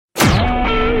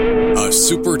A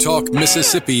Super Talk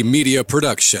Mississippi media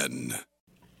production.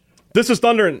 This is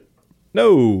Thunder and...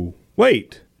 No,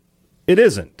 wait. It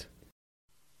isn't.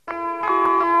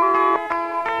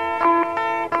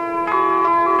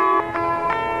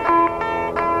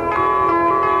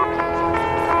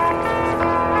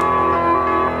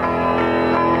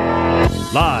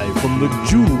 Live from the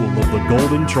jewel of the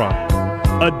Golden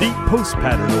Triangle, a deep post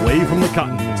pattern away from the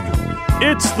Cotton District,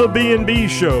 it's the B&B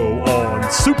Show on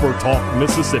Super Talk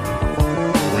Mississippi,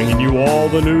 bringing you all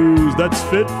the news that's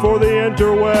fit for the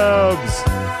interwebs.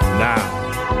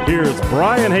 Now, here's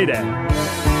Brian Haydad,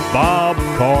 Bob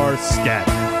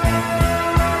Carr-Skadden.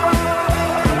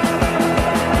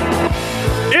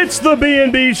 It's the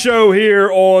B&B Show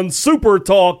here on Super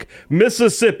Talk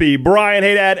Mississippi. Brian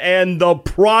Haydad and the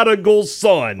prodigal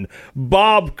son,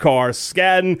 Bob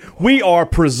Carr-Skadden. We are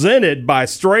presented by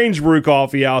Strange Brew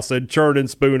Coffee House and Churn and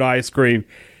Spoon Ice Cream.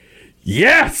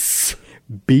 Yes!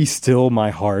 Be still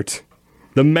my heart.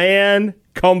 The man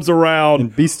comes around.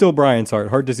 And be still Brian's heart.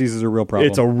 Heart disease is a real problem.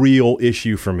 It's a real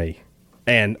issue for me.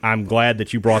 And I'm glad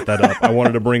that you brought that up. I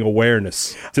wanted to bring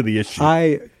awareness to the issue.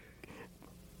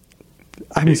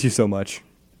 I miss you so much.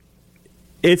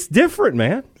 It's different,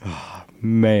 man. Oh,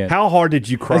 man. How hard did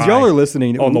you cry As y'all are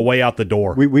listening, on the way out the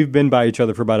door? We've been by each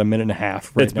other for about a minute and a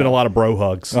half. It's been a lot of bro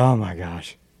hugs. Oh, my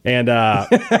gosh. And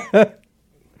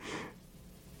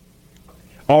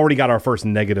already got our first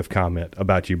negative comment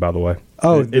about you, by the way.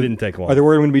 Oh, it didn't take long. Are they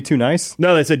worried I'm going to be too nice?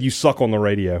 No, they said you suck on the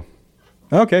radio.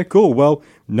 Okay, cool. Well,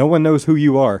 no one knows who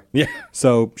you are. Yeah.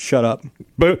 So shut up.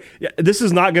 But this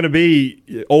is not going to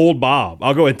be old Bob.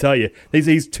 I'll go ahead and tell you.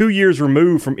 He's 2 years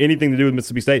removed from anything to do with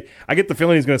Mississippi State. I get the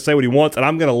feeling he's going to say what he wants, and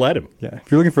I'm going to let him. Yeah. If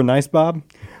you're looking for nice Bob,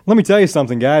 let me tell you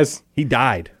something, guys. He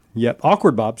died. Yep.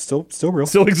 Awkward Bob still real.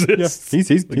 Still exists. Yeah.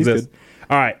 He's good.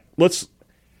 All right.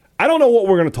 I don't know what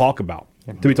we're going to talk about,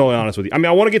 to be totally honest with you. I mean,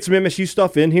 I want to get some MSU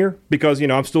stuff in here because,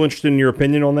 I'm still interested in your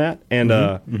opinion on that. And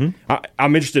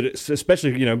I'm interested,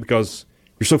 especially, because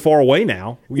you're so far away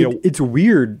now. It's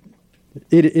weird.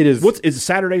 It is. Is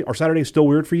Saturday? Are Saturdays still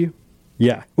weird for you?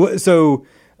 Yeah. Well, so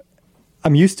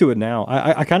I'm used to it now.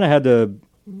 I kind of had to.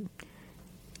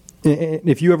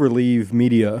 If you ever leave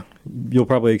media, you'll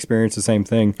probably experience the same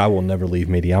thing. I will never leave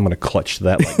media. I'm going to clutch to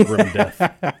that like grim death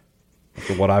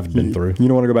after what I've been through. You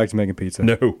don't want to go back to making pizza.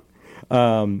 No.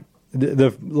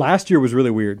 The last year was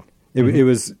really weird. It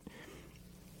was.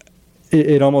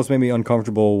 It almost made me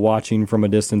uncomfortable watching from a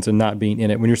distance and not being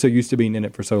in it when you're so used to being in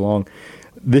it for so long.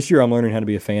 This year, I'm learning how to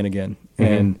be a fan again.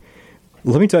 And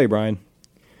let me tell you, Brian,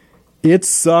 it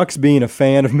sucks being a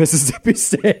fan of Mississippi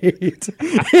State.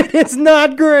 It's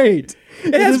not great.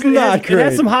 It's not great. It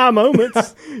has some high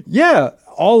moments. Yeah,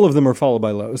 all of them are followed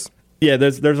by lows. Yeah,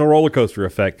 there's a roller coaster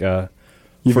effect for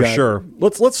sure.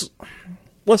 Let's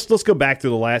go back to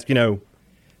the last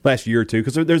year or two,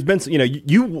 because there's been,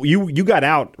 you got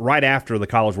out right after the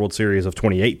College World Series of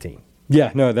 2018.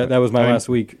 Yeah, no, that was my last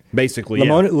week. Basically,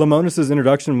 Lemonis's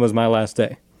introduction was my last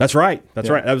day. That's right. That's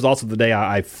right. That was also the day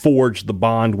I forged the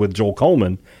bond with Joel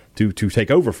Coleman to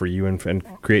take over for you and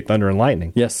create Thunder and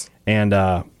Lightning. Yes. And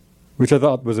which I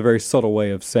thought was a very subtle way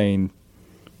of saying,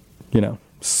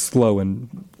 slow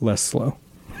and less slow.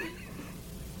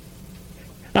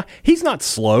 He's not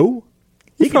slow.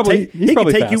 He could take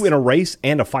you in a race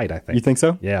and a fight, I think. You think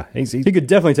so? Yeah. He could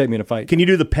definitely take me in a fight. Can you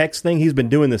do the pecs thing? He's been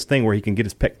doing this thing where he can get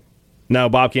his pec. No,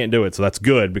 Bob can't do it, so that's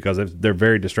good because they're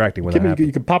very distracting when that happens.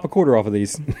 You can pop a quarter off of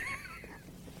these.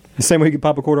 The same way you can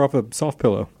pop a quarter off a soft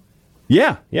pillow.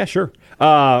 Yeah, sure.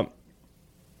 For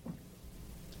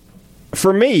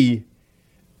me,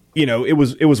 it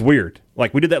was weird.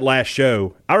 Like, we did that last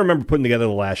show. I remember putting together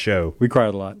the last show. We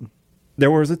cried a lot.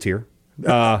 There was a tear.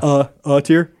 A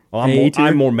tear? Well,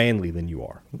 I'm more manly than you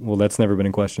are. Well, that's never been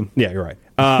in question. Yeah, you're right.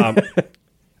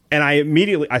 And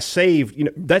I saved,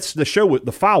 that's the show,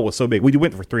 the file was so big. We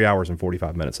went for 3 hours and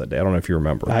 45 minutes that day. I don't know if you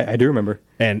remember. I do remember.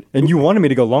 And you wanted me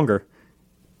to go longer.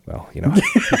 Well,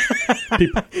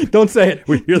 people, don't say it.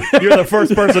 You're the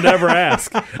first person to ever ask.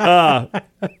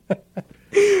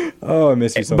 Oh, I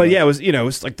miss you so much. But yeah, it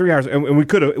was like 3 hours, and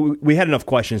we had enough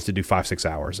questions to do 5-6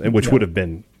 hours, which would have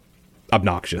been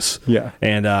obnoxious. Yeah.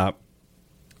 And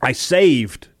I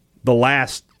saved the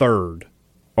last third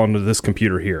onto this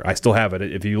computer here. I still have it.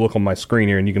 If you look on my screen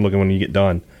here, and you can look at when we get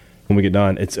done,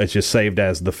 it's just saved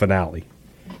as the finale,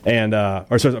 and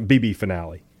BB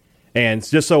finale, and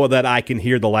it's just so that I can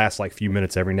hear the last few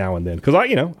minutes every now and then because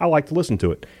I like to listen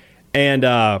to it, and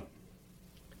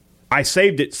I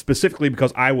saved it specifically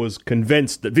because I was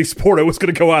convinced that Visporto was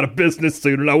going to go out of business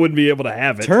soon, and I wouldn't be able to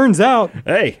have it. Turns out,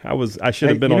 hey, I should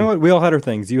have been. You know what? We all had our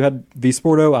things. You had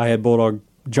Visporto. I had Bulldog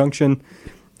Junction.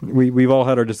 We've all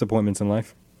had our disappointments in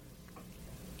life.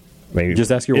 I mean,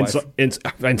 Just ask your wife.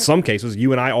 In some cases,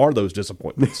 you and I are those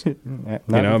disappointments.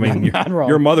 Not wrong.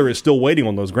 Your mother is still waiting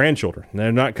on those grandchildren.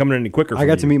 They're not coming any quicker. I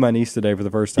got to meet my niece today for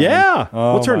the first time. Yeah.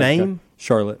 Oh, What's her my name? God.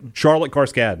 Charlotte. Charlotte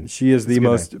Carskadden. She is the That's a good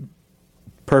most name.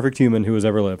 perfect human who has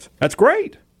ever lived. That's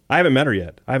great. I haven't met her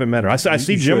yet. I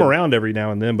see Jim should. around every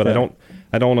now and then, but Yeah.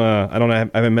 I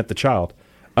haven't met the child.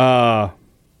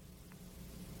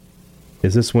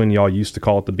 Is this when y'all used to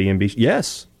call it the B&B?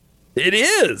 Yes, it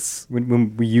is.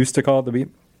 When we used to call it the beat.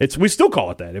 We still call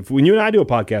it that. When you and I do a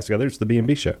podcast together, it's the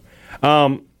B&B show.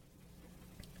 So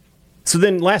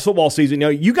then last football season,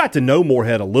 you got to know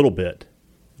Moorhead a little bit.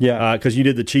 Yeah. Because you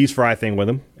did the cheese fry thing with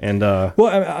him, and Well,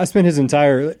 I spent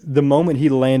the moment he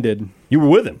landed, you were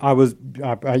with him. I was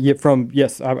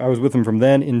with him from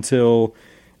then until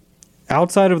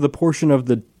outside of the portion of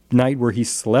the night where he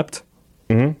slept.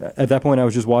 Mm-hmm. At that point, I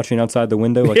was just watching outside the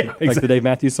window, like the Dave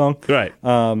Matthews song. Right.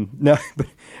 No, but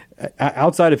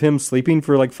outside of him sleeping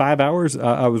for like 5 hours,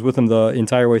 I was with him the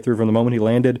entire way through from the moment he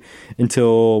landed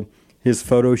until his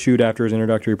photo shoot after his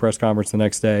introductory press conference the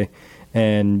next day.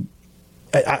 And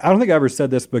I don't think I ever said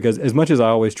this because as much as I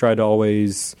always tried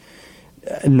to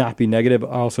not be negative, I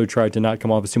also tried to not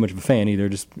come off as too much of a fan either.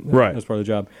 Just right. That's part of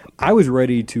the job. I was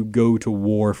ready to go to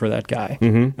war for that guy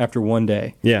after one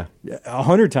day. Yeah.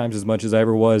 100 times as much as I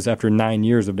ever was after 9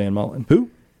 years of Dan Mullen. Who?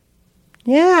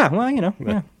 Yeah, well,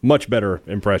 yeah. Much better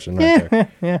impression right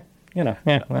there.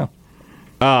 Yeah,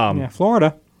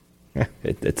 Florida.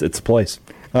 It's a place.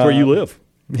 It's where you live.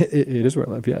 It is where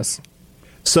I live, yes.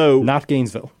 So Not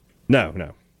Gainesville.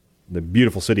 No. The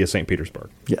beautiful city of St. Petersburg.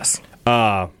 Yes.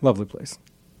 Lovely place.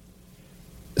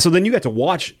 So then you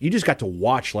just got to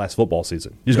watch last football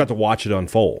season. You just got to watch it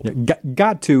unfold. Yeah,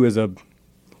 got to is a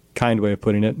kind way of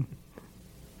putting it.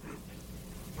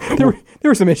 There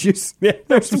were some issues. Yeah,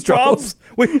 there's some problems.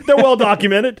 They're well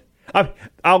documented.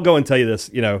 I'll go and tell you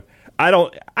this.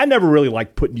 I never really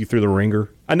liked putting you through the ringer.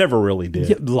 I never really did.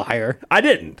 Yeah, liar. I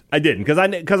didn't because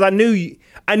I knew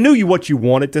what you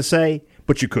wanted to say,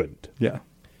 but you couldn't. Yeah.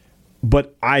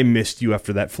 But I missed you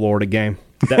after that Florida game.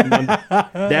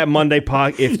 That Monday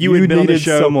pod. If you had been on the needed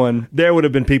show, someone. there would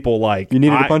have been people like You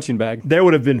needed a punching bag. There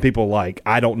would have been people like,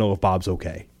 I don't know if Bob's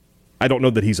okay. I don't know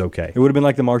that he's okay. It would have been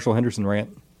like the Marshall Henderson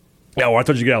rant. Oh, I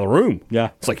thought you get out of the room. Yeah.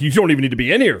 It's like, you don't even need to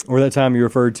be in here. Or that time you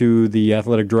referred to the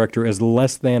athletic director as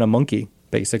less than a monkey,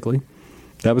 basically.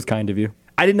 That was kind of you.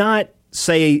 I did not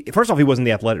say, first off, he wasn't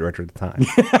the athletic director at the time.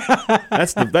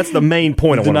 That's the main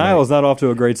point. Denial is not off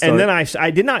to a great start. And then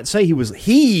I did not say he was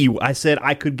I said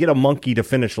I could get a monkey to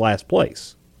finish last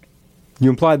place. You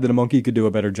implied that a monkey could do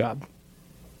a better job.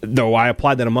 No, I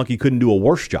applied that a monkey couldn't do a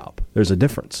worse job. There's a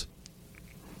difference.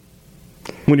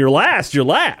 When you're last, you're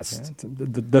last.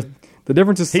 The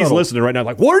difference is He's subtle. listening right now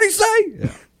like, what did he say?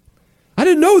 Yeah. I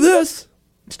didn't know this.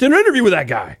 Just did an interview with that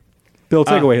guy. Bill,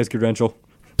 take away his credential.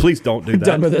 Please don't do that.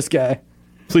 Done with this guy.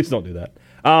 Please don't do that.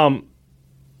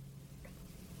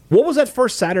 What was that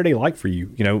first Saturday like for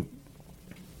you?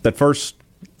 That first.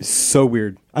 So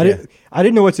weird. I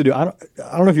didn't know what to do. I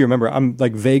don't know if you remember. I'm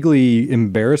like vaguely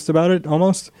embarrassed about it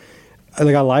almost. I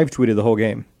live tweeted the whole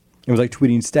game. It was like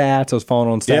tweeting stats. I was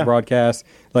following on stat broadcasts.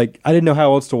 Like I didn't know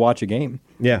how else to watch a game.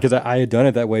 Yeah. Because I had done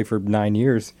it that way for 9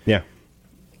 years. Yeah.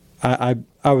 I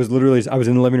was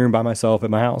in the living room by myself at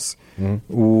my house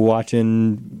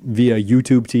watching via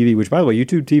YouTube TV, which, by the way,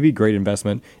 YouTube TV, great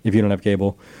investment if you don't have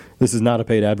cable. This is not a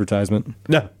paid advertisement.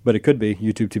 No. But it could be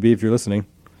YouTube TV if you're listening.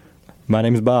 My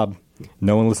name is Bob.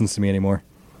 No one listens to me anymore.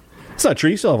 It's not true.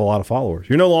 You still have a lot of followers.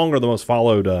 You're no longer the most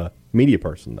followed media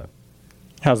person, though.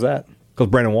 How's that? Because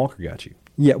Brandon Walker got you.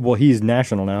 Yeah, well, he's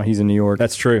national now. He's in New York.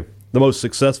 That's true. The most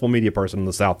successful media person in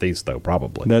the Southeast, though,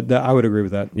 probably. That I would agree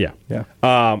with that. Yeah. Yeah.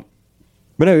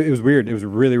 But no, it was weird. It was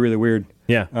really, really weird.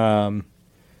 Yeah.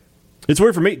 It's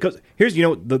weird for me because here's,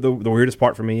 the weirdest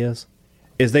part for me is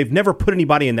they've never put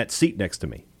anybody in that seat next to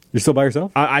me. You're still by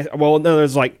yourself? Well, no,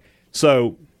 there's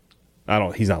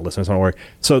he's not listening, so don't worry.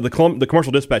 So the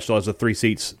commercial dispatch still has the 3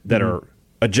 seats that are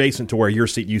adjacent to where your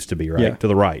seat used to be, right? Yeah. To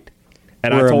the right.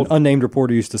 And where I told an unnamed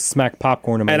reporter used to smack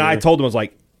popcorn in my ear. I told him, I was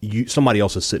like, somebody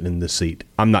else is sitting in this seat.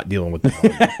 I'm not dealing with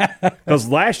that. Because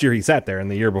last year he sat there, and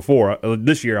the year before,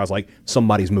 this year I was like,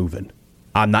 somebody's moving.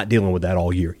 I'm not dealing with that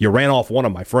all year. You ran off one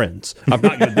of my friends. I'm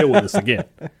not going to deal with this again.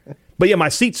 But yeah, my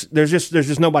seats, there's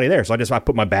just nobody there. So I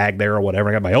put my bag there or whatever.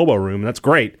 I got my elbow room, and that's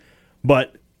great.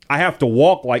 But I have to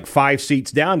walk like 5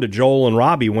 seats down to Joel and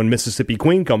Robbie when Mississippi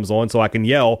Queen comes on so I can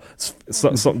yell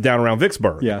something down around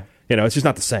Vicksburg. Yeah. It's just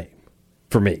not the same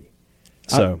for me.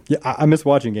 So I miss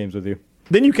watching games with you.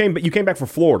 Then you came back for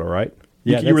Florida, right?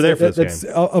 Yeah, you were there for this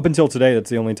game. Up until today, that's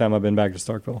the only time I've been back to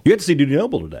Starkville. You had to see Dudy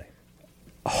Noble today.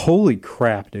 Holy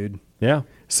crap, dude. Yeah.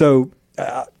 So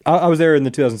I was there in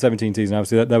the 2017 season.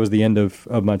 Obviously, that was the end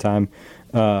of my time,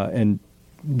 and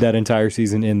that entire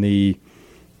season in the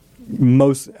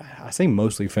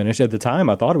mostly finished. At the time,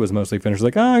 I thought it was mostly finished.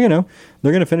 Like, they're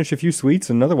going to finish a few suites,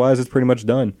 and otherwise it's pretty much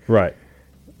done. Right.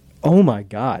 Oh, my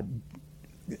God.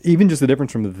 Even just the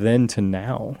difference from then to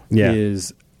now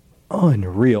is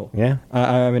unreal. Yeah.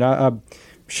 I mean, I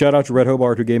shout out to Red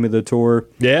Hobart who gave me the tour.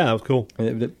 Yeah, that was cool.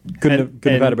 Couldn't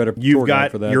have had a better tour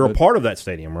guide for that. You're a part of that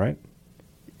stadium, right?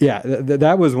 Yeah,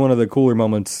 that was one of the cooler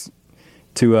moments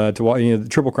to watch. The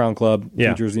Triple Crown Club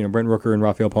features Brent Rooker and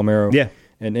Rafael Palmeiro. Yeah.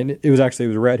 And it was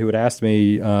Rhett who had asked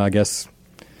me, I guess,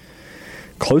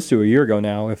 close to a year ago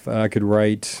now, if I could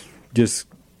write just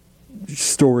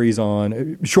stories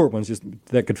on short ones, just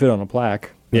that could fit on a plaque,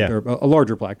 or a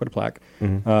larger plaque, but a plaque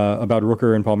about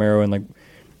Rooker and Palmeiro and like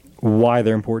why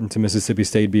they're important to Mississippi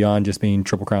State beyond just being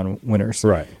Triple Crown winners.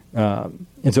 Right. And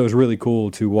so it was really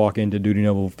cool to walk into Dudy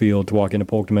Noble Field, to walk into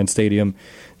Polk Dement Stadium.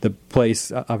 The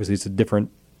place, obviously, it's a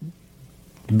different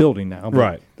building now. But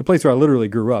right. The place where I literally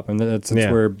grew up, and that's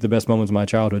where the best moments of my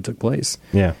childhood took place.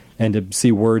 Yeah. And to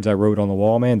see words I wrote on the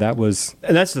wall, man, that was...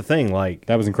 And that's the thing, like...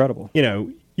 That was incredible.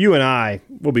 You and I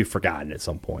will be forgotten at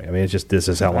some point. I mean, it's just, this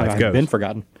is how life goes. I've been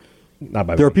forgotten. Not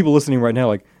by There are people listening right now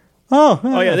like,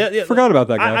 forgot about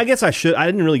that guy. I guess I should. I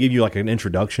didn't really give you like an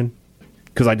introduction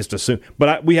because I just assumed.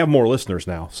 But we have more listeners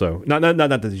now, so not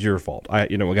that it's your fault.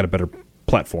 We got a better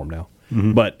platform now.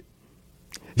 Mm-hmm. But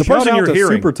the Shout person out you're to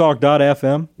hearing,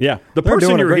 supertalk.fm. Yeah, the They're person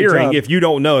doing a you're great hearing, job. if you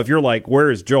don't know, if you're like,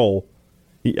 where is Joel?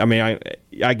 I mean,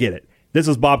 I get it. This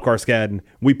is Bob Carskadden.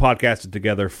 We podcasted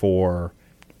together for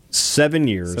 7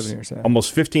 years. 7 years, yeah.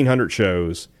 Almost 1,500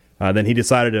 shows. Then he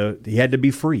decided he had to be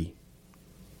free.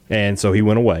 And so he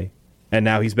went away. And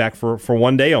now he's back for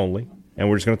one day only. And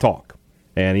we're just going to talk.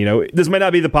 And, this may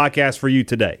not be the podcast for you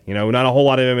today. Not a whole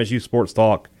lot of MSU sports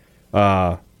talk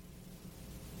and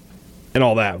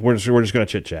all that. We're just going to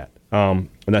chit-chat. And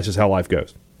that's just how life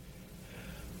goes.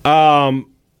 But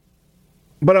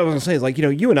I was going to say is like,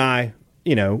 you and I,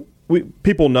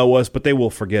 people know us, but they will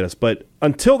forget us. But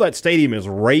until that stadium is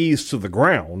razed to the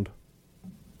ground,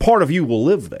 part of you will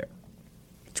live there.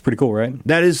 It's pretty cool, right?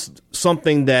 That is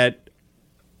something that,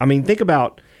 I mean, think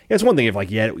about. It's one thing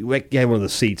if you had one of the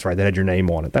seats, right, that had your name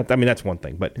on it. That's one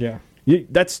thing. But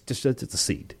that's a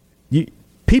seat.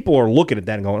 People are looking at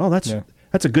that and going, "Oh, that's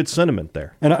a good sentiment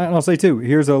there." And I'll say too.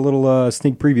 Here's a little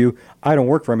sneak preview. I don't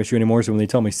work for MSU anymore, so when they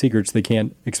tell me secrets, they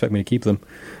can't expect me to keep them.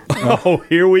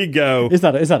 Here we go. It's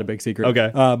not a big secret. Okay,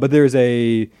 but there's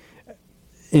and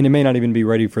it may not even be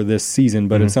ready for this season,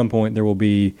 but at some point there will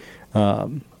be a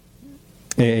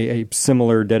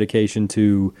similar dedication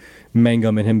to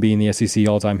Mangum and him being the SEC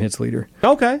all-time hits leader.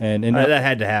 Okay, and that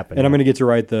had to happen. And I'm going to get to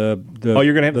write you're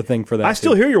going to have the thing for that. I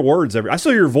still hear your words I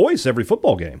still hear your voice every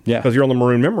football game. Yeah, because you're on the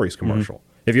Maroon Memories commercial.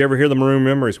 Mm-hmm. If you ever hear the Maroon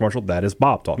Memories commercial, that is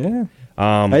Bob talking.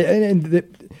 Yeah, they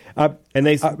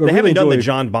haven't done the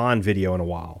John Bond video in a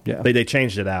while. Yeah, they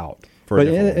changed it out.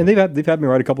 And they've had me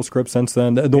write a couple scripts since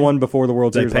then. The one before the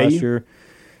World Series last year.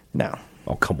 No.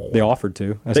 Oh, come on. They offered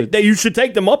to. I said, you should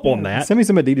take them up on that. Send me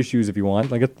some Adidas shoes if you want.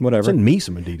 Like, whatever. Send me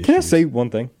some Adidas shoes. Can I say one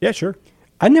thing? Yeah, sure.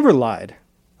 I never lied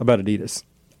about Adidas.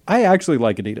 I actually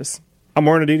like Adidas. I'm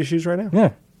wearing Adidas shoes right now.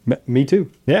 Yeah. Me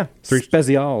too. Yeah.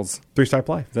 Specials. Three-Star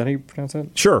Play. Is that how you pronounce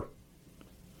that? Sure.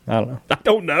 I don't know. I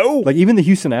don't know. Like, even the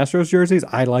Houston Astros jerseys,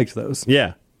 I liked those.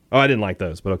 Yeah. Oh, I didn't like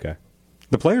those, but okay.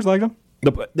 The players liked them?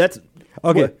 That's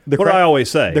okay. What I always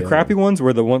say. The crappy ones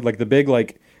were the one, like the big,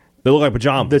 like... They look like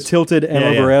pajamas. The tilted M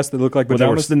over S that look like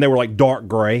pajamas. Then they were like dark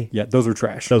gray. Yeah, those were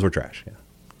trash. Those were trash, yeah.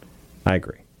 I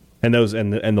agree. And those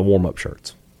and the warm-up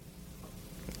shirts.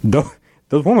 Those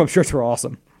warm-up shirts were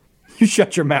awesome. You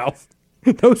shut your mouth.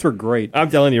 Those were great. I'm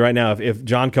telling you right now, if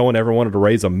John Cohen ever wanted to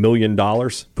raise $1 million,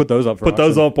 put those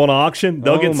up on auction.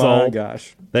 They'll get sold. Oh, my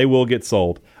gosh. They will get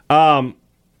sold. What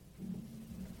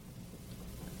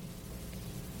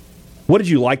did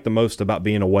you like the most about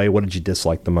being away? What did you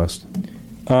dislike the most?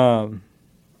 Well,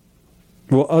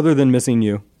 other than missing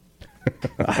you,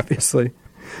 obviously,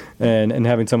 and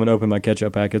having someone open my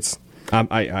ketchup packets.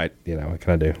 I kind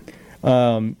of do.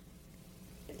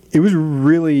 It was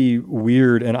really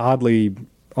weird and oddly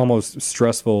almost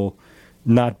stressful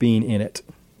not being in it,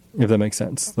 if that makes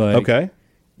sense. Like, okay.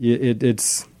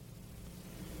 It's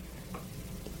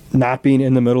not being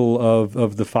in the middle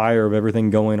of the fire of everything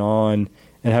going on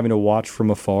and having to watch from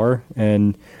afar.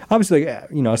 And obviously,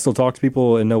 I still talk to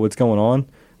people and know what's going on,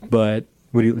 but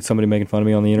somebody making fun of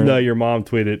me on the internet? No, your mom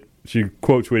tweeted, she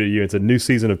quote tweeted you and said, "New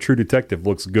season of True Detective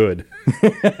looks good."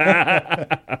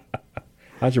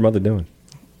 How's your mother doing?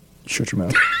 Shut your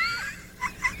mouth.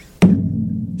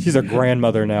 She's a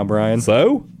grandmother now, Brian.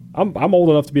 So? I'm old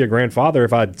enough to be a grandfather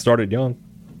if I'd started young.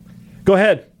 Go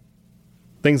ahead.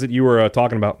 Things that you were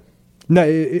talking about. No,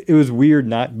 it was weird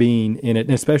not being in it,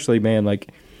 and especially, man,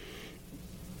 like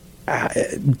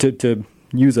to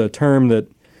use a term that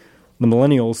the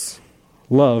millennials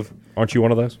love. Aren't you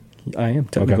one of those? I am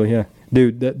technically, yeah,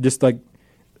 dude. That just like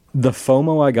the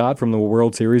FOMO I got from the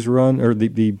World Series run, or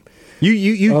the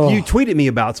You tweeted me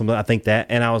about something, I think that,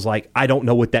 and I was like, I don't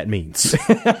know what that means.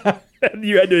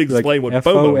 You had to explain what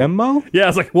FOMO. FOMO? Yeah, I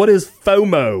was like, what is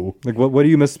FOMO? Like, what are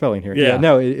you misspelling here? Yeah.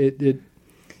 No, it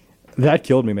that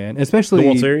killed me, man. Especially the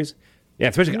World Series. Yeah,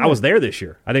 especially I was there this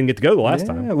year. I didn't get to go the last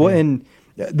time. Well, and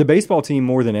the baseball team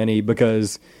more than any,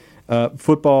 because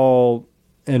football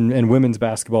and women's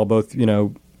basketball both,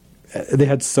 they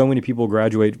had so many people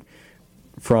graduate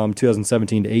from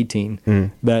 2017 to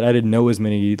 18 that I didn't know as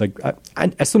many. Like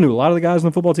I still knew a lot of the guys on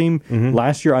the football team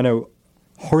last year. I know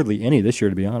hardly any this year,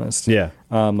 to be honest. Yeah.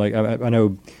 Like I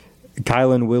know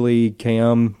Kylan, Willie,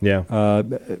 Cam. Yeah.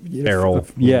 Errol.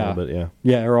 Yeah.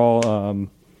 Yeah, Errol.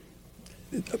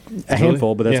 A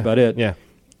handful, but that's about it. Yeah.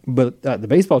 But the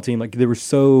baseball team, like, they were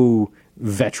so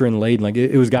veteran laden. Like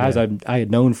it was guys I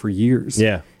had known for years.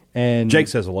 Yeah. And Jake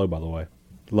says hello, by the way.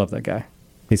 Love that guy.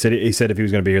 He said if he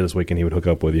was going to be here this weekend, he would hook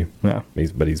up with you. Yeah.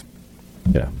 But he's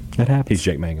that happens. He's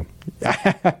Jake Mangum.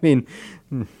 I mean,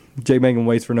 Jake Mangum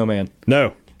waits for no man.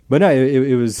 No. But no,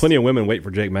 it was Plenty of women wait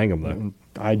for Jake Mangum, though.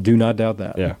 I do not doubt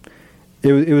that. Yeah.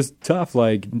 It was tough.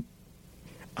 Like,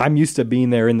 I'm used to being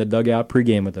there in the dugout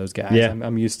pregame with those guys. Yeah.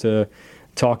 I'm used to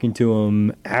talking to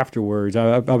them afterwards.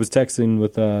 I was texting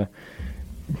with an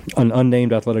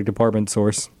unnamed athletic department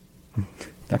source.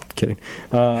 I'm kidding.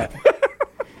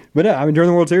 But I mean, during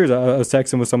the World Series, I was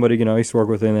texting with somebody I used to work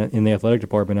with in the athletic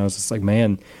department. I was just like,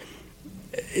 man,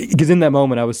 because in that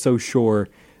moment I was so sure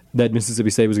that Mississippi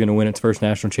State was going to win its first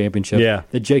national championship. Yeah.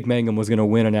 That Jake Mangum was going to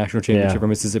win a national championship for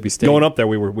Mississippi State. Going up there,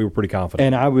 we were pretty confident.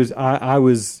 And I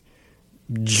was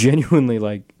genuinely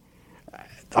like,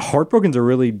 heartbroken's a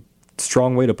really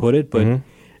strong way to put it, but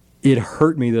it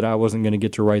hurt me that I wasn't going to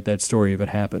get to write that story if it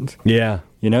happened. Yeah.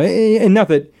 And not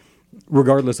that,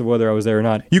 regardless of whether I was there or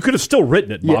not. You could have still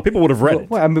written it, Bob. Yeah. People would have read it.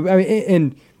 Well, I mean,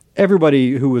 and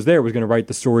everybody who was there was going to write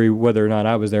the story whether or not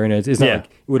I was there. And it's not like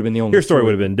it would have been the only Your story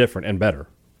would have been different and better.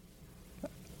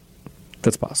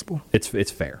 That's possible.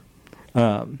 It's fair.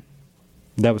 That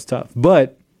was tough.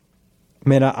 But,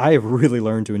 man, I have really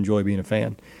learned to enjoy being a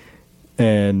fan.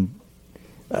 And,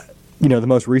 the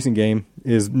most recent game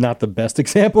is not the best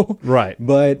example. Right.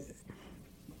 But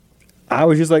I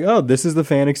was just like, oh, this is the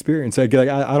fan experience. I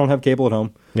don't have cable at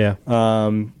home. Yeah.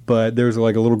 But there's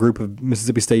like a little group of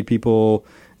Mississippi State people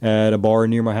at a bar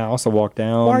near my house. I walked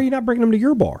down. Why are you not bringing them to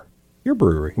your bar, your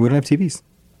brewery? We don't have TVs.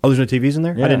 Oh, there's no TVs in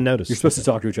there? Yeah. I didn't notice. You're supposed to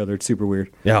talk to each other. It's super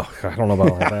weird. Yeah, I don't know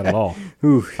about that at all.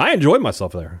 I enjoyed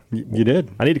myself there. You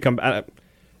did? I need to come back.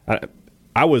 That's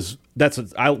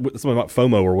something about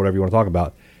FOMO or whatever you want to talk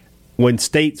about. When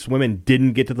State's women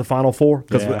didn't get to the Final Four,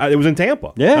 because it was in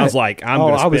Tampa. Yeah. I was like, I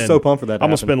was so pumped for that. I'm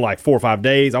going to spend like 4 or 5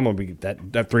 days. I'm going to be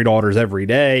have 3 daughters every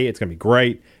day. It's going to be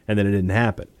great. And then it didn't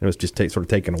happen. It was just sort of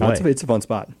taken away. It's a fun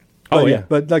spot. Oh, yeah.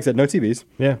 But like I said, no TVs.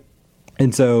 Yeah.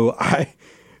 And so I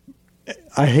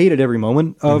hated every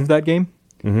moment of that game.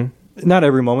 Mm-hmm. Not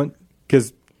every moment,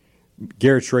 because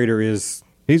Garrett Schrader he's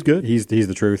good. He's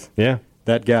the truth. Yeah.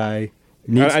 That guy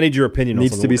I need your opinion on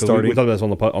needs to be starting. We talked about this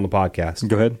on the podcast.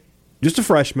 Go ahead. Just a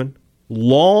freshman.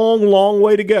 Long, long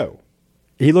way to go.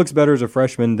 He looks better as a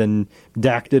freshman than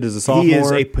Dak did as a sophomore. He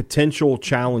is a potential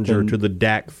challenger to the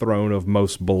Dak throne of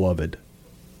most beloved.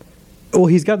 Well,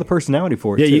 he's got the personality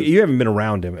for it, too. you haven't been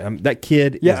around him. That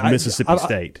kid is Mississippi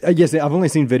State. Yes, I've only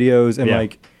seen videos and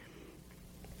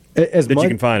you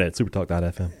can find it at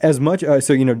supertalk.fm. As much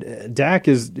Dak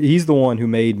he's the one who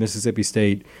made Mississippi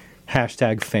State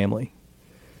 #family.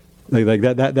 Like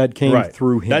that came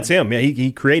through him. That's him. Yeah,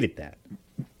 he created that.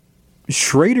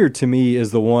 Schrader to me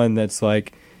is the one that's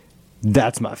like,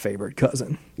 that's my favorite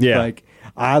cousin. Yeah.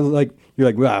 You're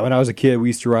like, wow, when I was a kid we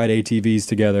used to ride ATVs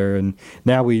together, and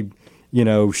now we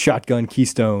shotgun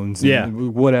Keystones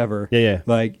and whatever. Yeah.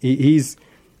 Like he's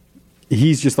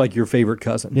just like your favorite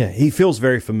cousin. Yeah, he feels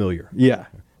very familiar. Yeah.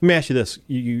 Let me ask you this: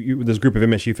 you this group of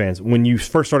MSU fans, when you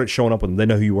first started showing up with them, they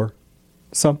know who you were?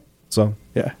 Some.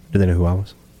 Yeah. Did they know who I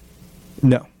was?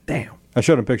 No. Damn. I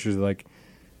showed them pictures of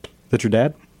that's your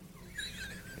dad?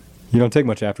 You don't take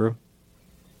much after him.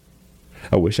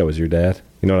 I wish I was your dad.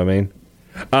 You know what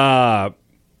I mean?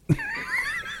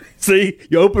 See,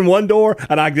 you open one door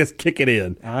and I just kick it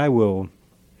in. I will.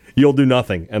 You'll do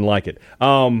nothing and like it.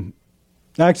 I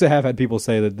actually have had people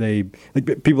say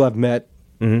that people I've met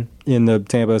in the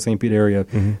Tampa, St. Pete area.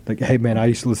 Like, hey, man, I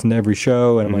used to listen to every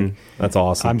show. And I'm like, That's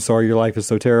awesome. I'm sorry your life is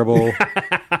so terrible.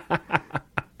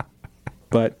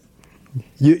 But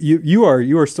you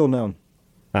are still known.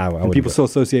 I wouldn't People go- still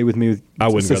associate with me. I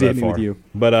wouldn't go associate that me far. with you.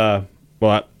 But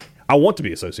well, I want to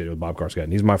be associated with Bob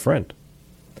Carscadden. He's my friend.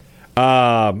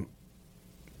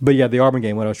 But yeah, the Auburn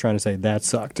game, what I was trying to say, that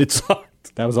sucked. It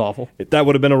sucked. That was awful. That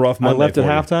would have been a rough I Monday. left at for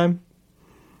you.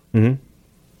 halftime.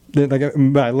 Like,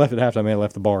 I left at halftime. I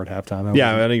left the bar at halftime.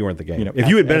 Yeah, I know you weren't at the game. You know, if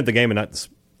you had been at the game and not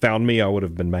found me, I would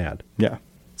have been mad. Yeah.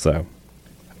 So,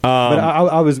 But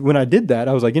I was, when I did that,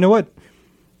 I was like, you know what?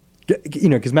 You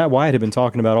know, because Matt Wyatt had been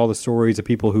talking about all the stories of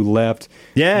people who left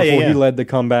before he led the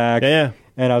comeback. Yeah.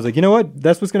 And I was like, you know what?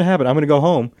 That's what's going to happen. I'm going to go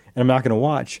home and I'm not going to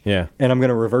watch. Yeah. And I'm going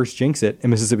to reverse jinx it, and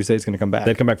Mississippi State's going to come back.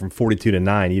 They'd come back from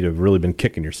 42-9. You'd have really been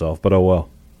kicking yourself. But oh well,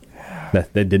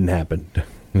 that didn't happen.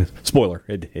 Spoiler: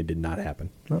 it did not happen.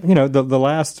 You know, the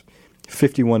last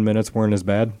 51 minutes weren't as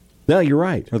bad. No, you're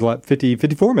right. Or the last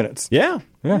 54 minutes. Yeah.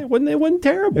 It wasn't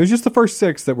terrible. It was just the first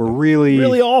 6 that were really,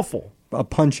 really awful. a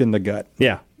punch in the gut.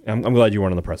 Yeah. I'm glad you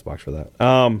weren't in the press box for that.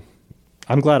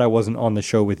 I'm glad I wasn't on the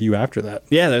show with you after that.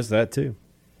 Yeah, there's that too.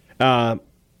 I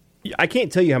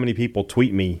can't tell you how many people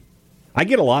tweet me. I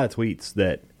get a lot of tweets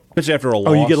that, especially after a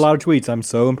loss. Oh, you get a lot of tweets. I'm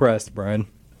so impressed, Brian.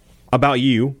 About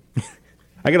you.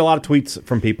 I get a lot of tweets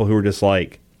from people who are just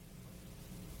like,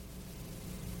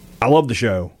 I love the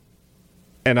show,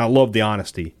 and I love the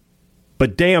honesty,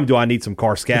 but damn, do I need some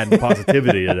Carscadden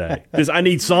positivity today? Because I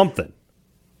need something.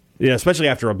 Yeah, especially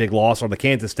after a big loss or the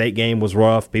Kansas State game was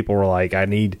rough. People were like, I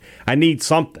need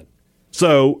something.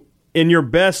 So, in your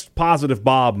best positive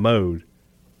Bob mode,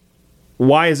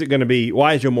 why is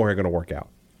Joe Moorhead going to work out?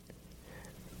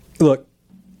 Look,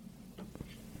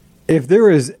 if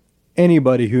there is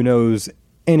anybody who knows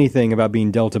anything about being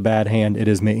dealt a bad hand, it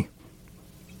is me.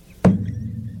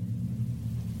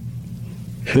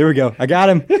 There we go. I got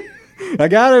him. I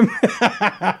got him.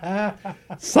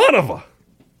 Son of a...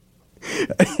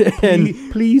 And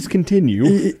please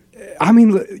continue. I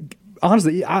mean,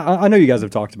 honestly, I know you guys have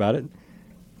talked about it.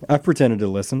 I've pretended to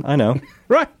listen. I know.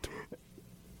 Right.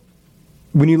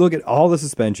 When you look at all the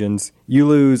suspensions, you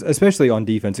lose, especially on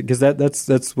defense, because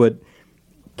that's what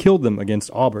killed them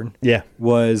against Auburn. Yeah.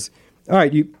 Was, all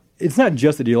right, it's not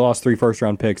just that you lost 3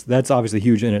 first-round picks. That's obviously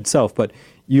huge in itself, but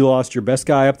you lost your best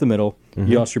guy up the middle,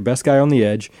 you lost your best guy on the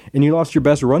edge, and you lost your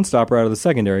best run stopper out of the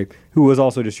secondary, who was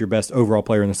also just your best overall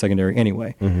player in the secondary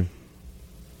anyway. And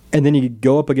then you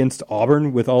go up against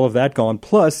Auburn with all of that gone,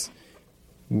 plus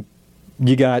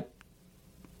you got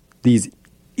these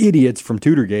idiots from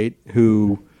Tutorgate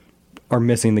who are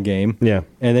missing the game. Yeah.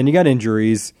 And then you got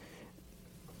injuries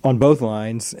on both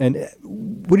lines. And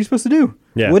what are you supposed to do?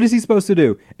 Yeah. What is he supposed to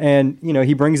do? And, you know,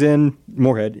 he brings in,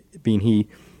 Moorhead being he,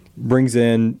 brings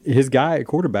in his guy at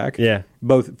quarterback. Yeah.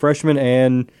 Both freshman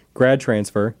and grad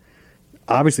transfer.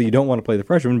 Obviously, you don't want to play the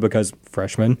freshman because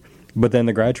freshman, but then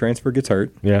the grad transfer gets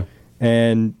hurt. Yeah.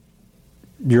 And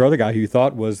your other guy who you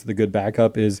thought was the good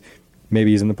backup is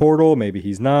maybe he's in the portal, maybe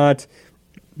he's not.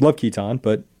 Love Keaton,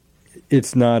 but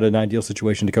it's not an ideal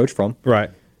situation to coach from. Right.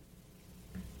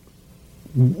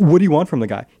 What do you want from the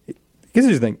guy? Because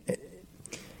here's the thing.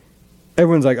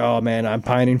 Everyone's like, oh, man, I'm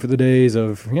pining for the days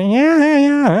of,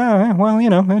 well, you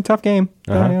know, tough game.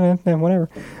 Whatever.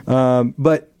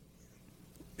 But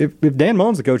if Dan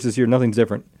Mullen's the coach this year, nothing's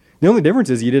different. The only difference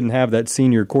is you didn't have that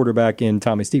senior quarterback in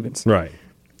Tommy Stevens. Right.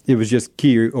 It was just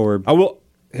Key or... I will...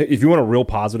 If you want a real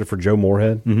positive for Joe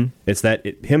Moorhead, it's that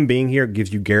him being here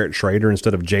gives you Garrett Schrader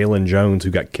instead of Jalen Jones, who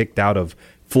got kicked out of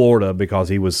Florida because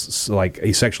he was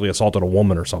he sexually assaulted a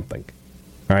woman or something.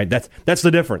 All right, that's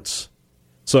the difference.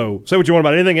 So say what you want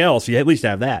about anything else, you at least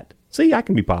have that. See, I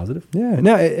can be positive. Yeah,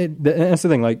 no, that's the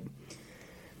thing. Like,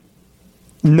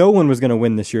 no one was going to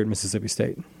win this year at Mississippi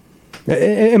State.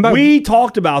 And We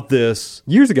talked about this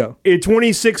years ago. in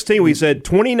 2016. We said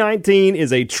 2019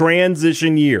 is a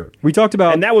transition year. We talked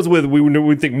about, And that was with,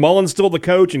 we think Mullen's still the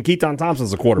coach and Keaton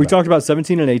Thompson's the quarterback. we talked about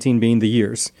 17 and 18 being the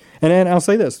years. And I'll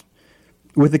say this.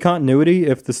 With the continuity,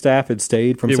 if the staff had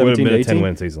stayed from It would have 17 to been a 18,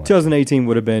 10-win season. 2018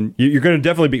 would have been, You're going to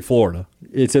definitely beat Florida.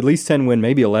 it's at least 10 win,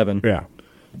 maybe 11. Yeah.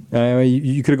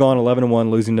 You could have gone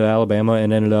 11-1 losing to Alabama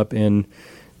and ended up in,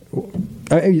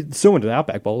 still went to the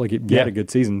Outback Bowl. Like, you had a good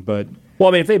season, but... Well,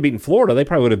 I mean, if they had beaten Florida, they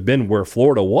probably would have been where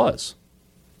Florida was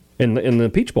in the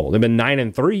Peach Bowl. They've been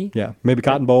 9-3. Yeah, maybe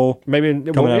Cotton Bowl. Maybe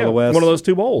coming out of the West. one of those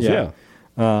two bowls. Yeah.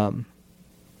 Yeah.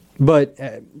 But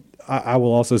I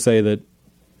will also say that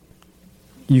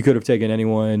you could have taken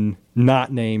anyone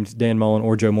not named Dan Mullen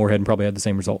or Joe Moorhead and probably had the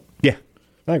same result. Yeah,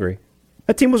 I agree.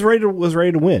 That team was ready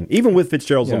to win, even with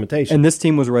Fitzgerald's limitations. And this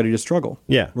team was ready to struggle.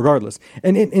 Yeah. Regardless.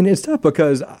 And it's tough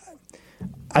because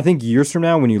I think years from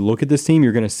now, when you look at this team,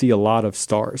 you're going to see a lot of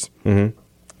stars.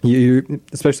 Mm-hmm.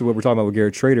 Especially what we're talking about with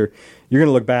Garrett Schrader. You're going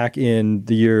to look back in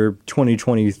the year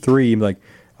 2023 and be like,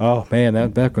 oh, man,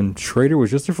 that back when Schrader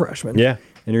was just a freshman. Yeah.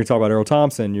 And you're going to talk about Earl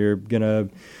Thompson. You're going to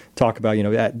talk about,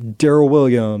 Darrell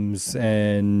Williams.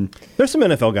 And there's some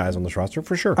NFL guys on this roster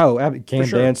for sure. Oh, Cam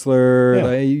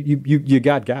Dantzler. Yeah. You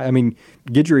got guys. I mean,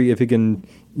 Guidry, if he can,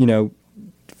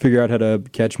 figure out how to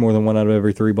catch more than one out of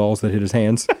every three balls that hit his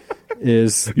hands,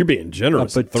 is you're being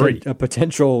generous. A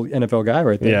potential NFL guy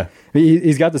right there. Yeah,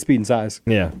 he's got the speed and size.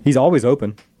 Yeah, he's always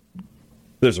open.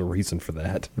 There's a reason for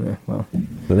that. Yeah, well,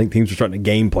 I think teams are starting to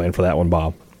game plan for that one,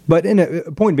 Bob. But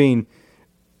point being,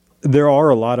 there are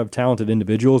a lot of talented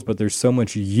individuals, but there's so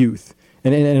much youth,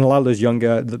 and a lot of those young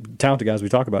guys, the talented guys we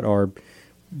talk about, are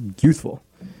youthful.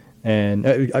 And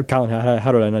Kylan,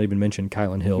 how did I not even mention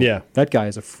Kylan Hill? Yeah, that guy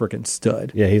is a freaking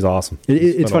stud. Yeah, he's awesome.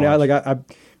 It's funny. I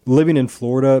living in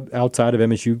Florida, outside of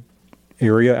MSU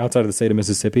area, outside of the state of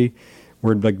Mississippi,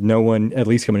 where no one, at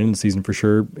least coming into the season for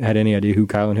sure, had any idea who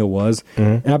Kylan Hill was.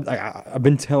 Mm-hmm. And I've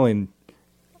been telling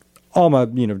all my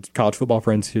college football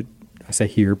friends who, I say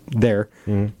here, there,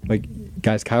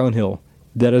 guys, Kylan Hill,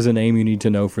 that is a name you need to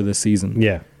know for this season.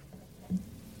 Yeah,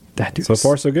 that dude. So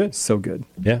far, so good. So good.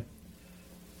 Yeah.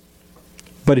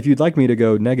 But if you'd like me to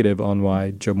go negative on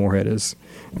why Joe Moorhead is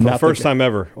not the first time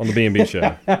ever on the B&B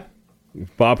show,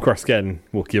 Bob Carskadden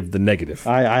will give the negative.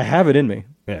 I have it in me.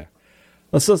 Yeah.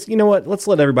 Let's you know what? Let's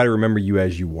let everybody remember you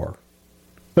as you were.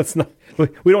 Let's not.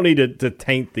 We don't need to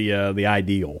taint the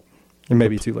ideal. It may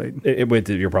be too late.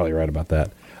 You're probably right about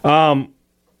that. What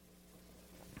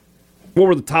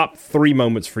were the top 3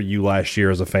 moments for you last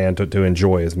year as a fan to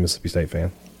enjoy as a Mississippi State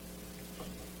fan?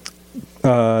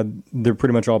 They're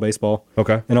pretty much all baseball.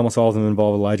 Okay. And almost all of them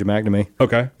involve Elijah McNamee.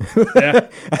 Okay. Yeah.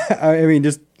 I mean,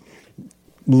 just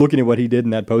looking at what he did in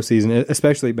that postseason,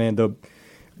 especially, man,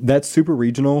 that super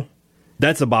regional.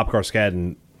 That's a Bob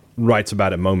Carskadden writes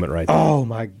about it moment right there. Oh,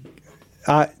 my.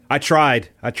 I tried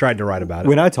to write about it.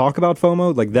 When I talk about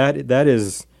FOMO,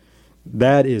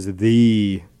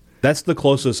 that's the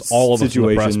closest all of us in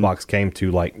the press box came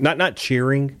to, not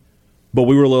cheering, but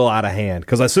we were a little out of hand.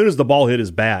 Because as soon as the ball hit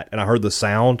his bat and I heard the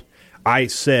sound, I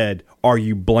said, are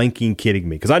you blanking kidding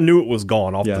me? Because I knew it was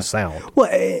gone off the sound. Well,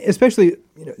 especially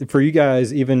for you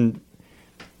guys, even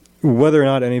whether or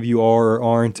not any of you are or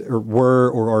aren't or were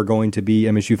or are going to be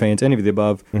MSU fans, any of the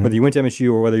above, whether you went to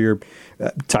MSU or whether you're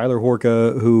Tyler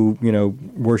Horka, who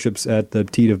worships at the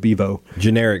teat of Bevo.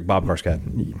 Generic Bob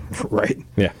Carskadden. Right.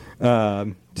 Yeah.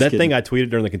 That thing I tweeted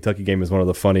during the Kentucky game is one of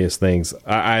the funniest things.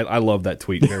 I love that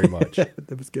tweet very much.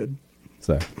 That was good.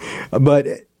 So, but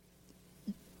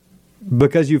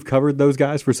because you've covered those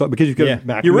guys because you've covered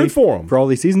McNamee, you root for them for all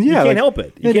these seasons. Yeah, you can't help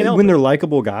it. You can't help when it. They're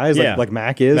likable guys, like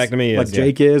Mac is, McNamee like is,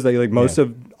 Jake is, like most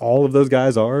of all of those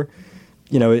guys are.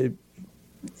 Even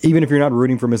if you're not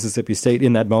rooting for Mississippi State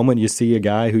in that moment, you see a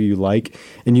guy who you like,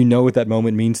 and you know what that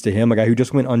moment means to him. A guy who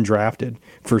just went undrafted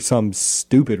for some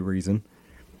stupid reason.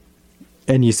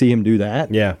 And you see him do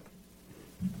that? Yeah.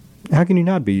 How can you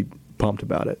not be pumped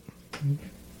about it?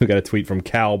 We got a tweet from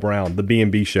Cal Brown, the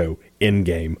B&B show, in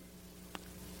game.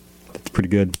 That's pretty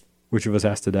good. Which of us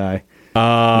has to die? It's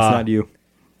not you.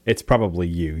 It's probably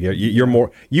you. You're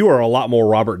more. You are a lot more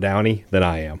Robert Downey than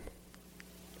I am.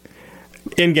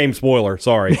 In-game spoiler.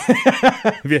 Sorry.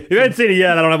 if you haven't seen it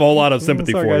yet, I don't have a whole lot of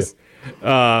sympathy for guys. you.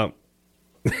 I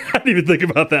didn't even think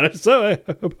about that. So I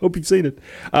hope you've seen it.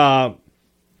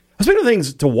 Speaking of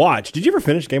things to watch, did you ever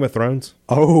finish Game of Thrones?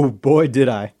 Oh, boy, did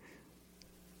I.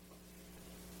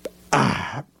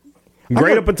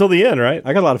 Great up until the end, right?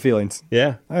 I got a lot of feelings.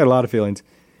 Yeah. I got a lot of feelings.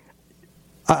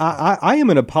 I am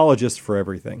an apologist for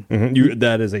everything. Mm-hmm.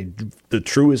 That is the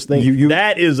truest thing.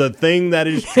 That is a thing that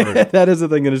is true. That is a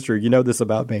thing that is true. You know this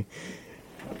about me.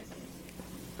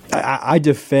 I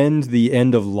defend the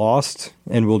end of Lost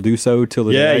and will do so till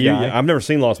the day I die. I've never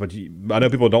seen Lost, but I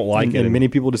know people don't like it. And many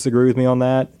people disagree with me on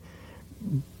that.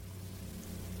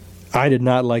 I did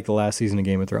not like the last season of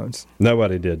Game of Thrones.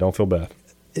 Nobody did. Don't feel bad.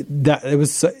 It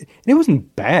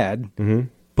wasn't bad,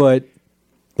 but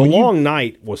the long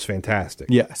night was fantastic.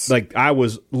 Yes, I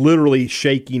was literally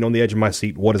shaking on the edge of my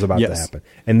seat. What is about to happen?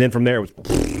 And then from there,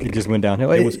 it just went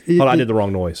downhill. I did the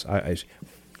wrong noise.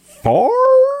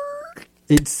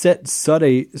 It set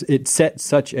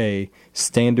such a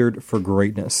standard for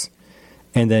greatness,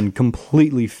 and then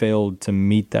completely failed to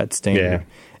meet that standard. Yeah.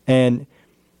 And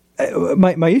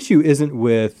my issue isn't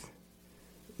with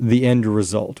the end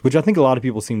result, which I think a lot of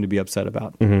people seem to be upset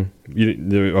about.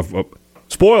 Mm-hmm.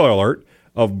 Spoiler alert.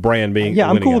 of Bran being. Yeah,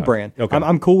 I'm winning cool with out. Bran. Okay.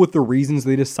 I'm cool with the reasons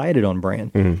they decided on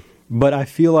Bran. But I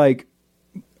feel like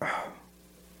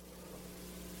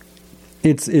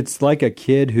it's like a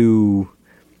kid who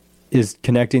is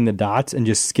connecting the dots and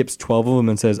just skips 12 of them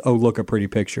and says, "Oh, look, a pretty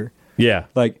picture." Yeah.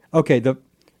 Like, okay,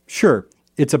 sure,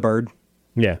 it's a bird,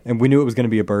 Yeah. and we knew it was going to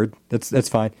be a bird. That's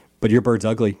fine. But your bird's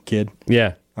ugly, kid.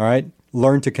 Yeah. All right,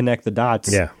 learn to connect the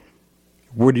dots. Yeah.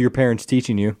 What are your parents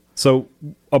teaching you? So,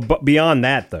 but beyond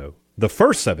that, though, the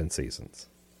first 7 seasons,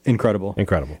 Incredible.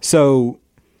 so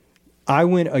I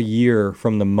went a year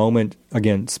from the moment,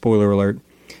 again, spoiler alert,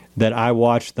 that I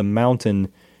watched the mountain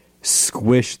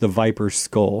squish the viper's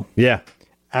skull. Yeah.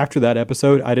 After that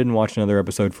episode, I didn't watch another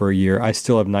episode for a year. I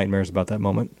still have nightmares about that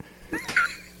moment.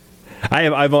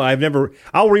 I've never.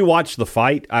 I'll rewatch the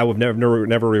fight. I would never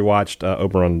rewatched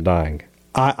Oberyn dying.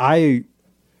 I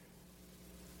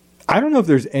don't know if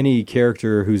there's any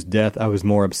character whose death I was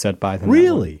more upset by than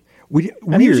Really? that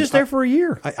one. And he was just there for a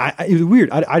year. It was weird.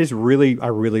 I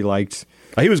really liked.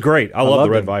 He was great. I love the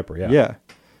loved Red him. Viper. Yeah. Yeah,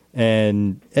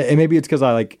 and maybe it's because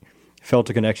I felt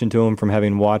a connection to him from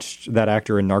having watched that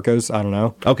actor in Narcos. I don't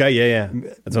know. Okay. Yeah.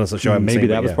 That's another show. I haven't Maybe seen,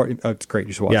 that but was yeah. part. Oh, it's great.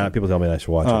 You should watch Yeah. it. People tell me I should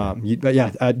watch it. But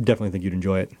yeah, I definitely think you'd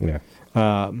enjoy it. Yeah.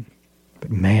 But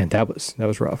man, that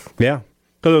was rough. Yeah.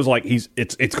 Because it was like it's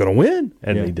going to win,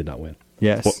 and Yeah. he did not win.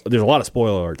 Yes. Well, there's a lot of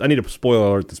spoiler alerts. I need a spoiler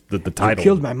alert. The title. You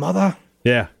killed my mother.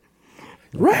 Yeah.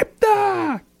 Raped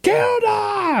her! Killed her!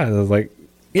 I was like,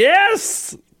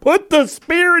 yes! Put the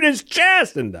spear in his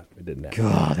chest! And no, it didn't happen.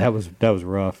 God, that was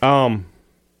rough. I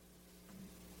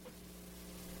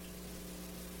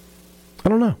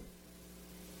don't know.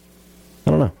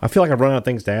 I feel like I've run out of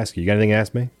things to ask you. You got anything to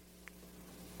ask me?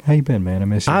 How you been, man? I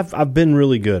miss you. I've been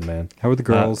really good, man. How are the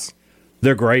girls?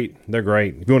 They're great. They're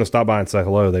great. If you want to stop by and say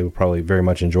hello, they would probably very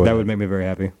much enjoy That would make me very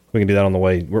happy. We can do that on the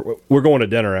way. We're going to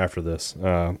dinner after this,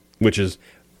 which is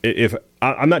if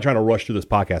I'm not trying to rush through this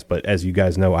podcast, but as you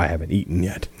guys know, I haven't eaten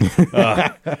yet.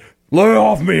 Lay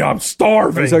off me! I'm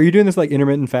starving. So are you doing this like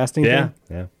intermittent fasting Yeah, thing?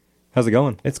 yeah. How's it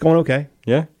going? It's going okay.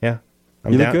 Yeah? Yeah,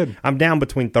 You look down, good. I'm down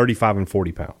between 35 and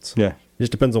 40 pounds. Yeah. It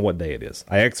just depends on what day it is.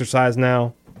 I exercise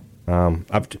now.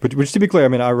 Which to be clear, I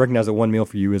mean, I recognize that one meal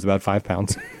for you is about 5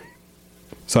 pounds.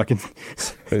 So I can...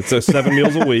 It's 7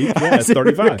 meals a week. Yeah, it's see where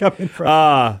you're 35. coming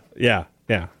from. Yeah.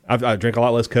 I drink a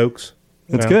lot less Cokes.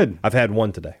 That's good. I've had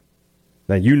one today.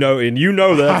 Now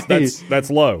that's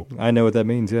low. I know what that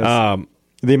means, yes.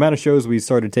 The amount of shows we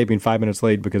started taping 5 minutes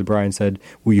late because Brian said,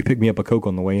 will you pick me up a Coke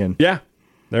on the way in? Yeah,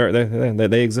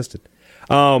 they existed.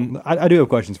 I do have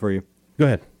questions for you. Go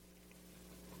ahead.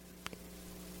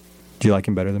 Do you like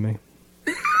him better than me?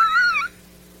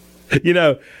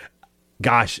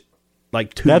 Gosh,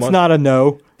 like 2 That's months. not a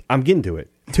no. I'm getting to it.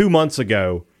 2 months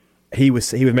ago, he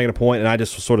was making a point, and I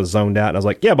just sort of zoned out. And I was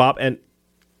like, "Yeah, Bob," and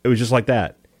it was just like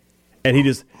that. And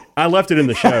I left it in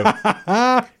the show.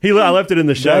 I left it in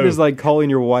the show. That is like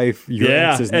calling your wife your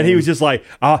ex's name. And he was just like,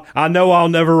 "I know I'll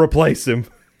never replace him."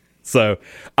 So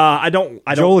I don't.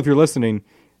 Joel, if you're listening,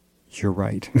 you're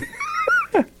right.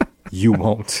 You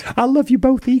won't. I love you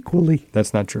both equally.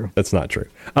 That's not true. That's not true.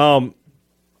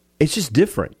 It's just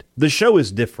different. The show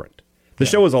is different. The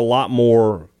show is a lot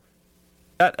more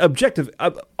objective.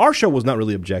 Our show was not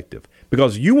really objective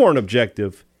because you weren't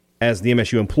objective as the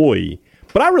MSU employee,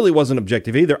 but I really wasn't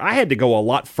objective either. I had to go a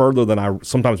lot further than I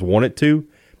sometimes wanted to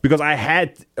because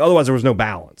otherwise there was no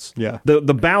balance. Yeah. The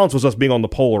balance was us being on the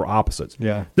polar opposites.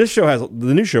 Yeah. The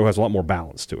new show has a lot more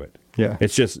balance to it. Yeah.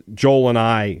 It's just Joel and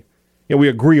I, we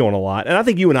agree on a lot, and I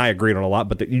think you and I agreed on a lot,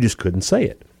 but you just couldn't say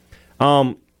it.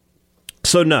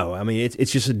 So no, I mean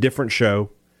it's just a different show,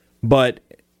 but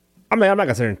I mean I'm not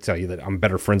gonna sit here and tell you that I'm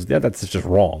better friends. That's just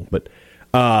wrong. But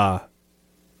I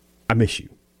miss you.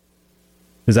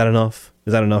 Is that enough?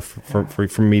 Is that enough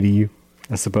from me to you?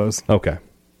 I suppose. Okay.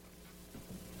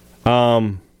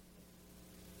 What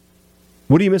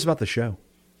do you miss about the show?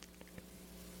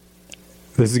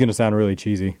 This is going to sound really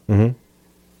cheesy. Mm-hmm.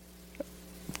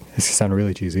 This is sound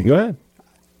really cheesy. Go ahead.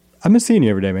 I miss seeing you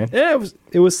every day, man. Yeah,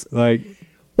 it was like.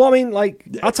 Well, I mean, like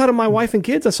outside of my wife and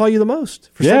kids, I saw you the most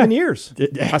for 7 years.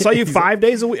 I saw you 5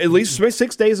 days a week, at least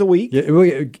 6 days a week.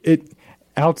 Yeah,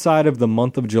 outside of the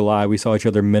month of July, we saw each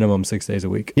other minimum 6 days a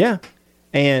week. Yeah,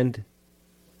 and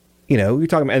you're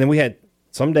talking about, and then we had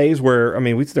some days where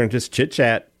we sit there and just chit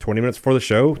chat 20 minutes before the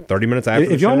show, 30 minutes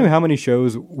after. If y'all knew how many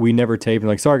shows we never taped, and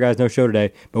like, sorry guys, no show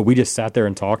today, but we just sat there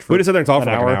and talked for. We just sat there and talked for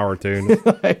an like an hour or two.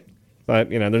 But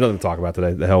there's nothing to talk about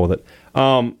today. The hell with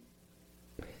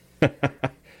it.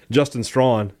 Justin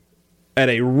Strawn at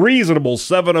a reasonable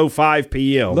 7:05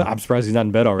 p.m. I'm surprised he's not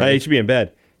in bed already. He should be in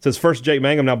bed. Says first Jake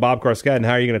Mangum, now Bob Carscadden.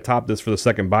 How are you going to top this for the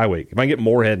second bye week? If I can get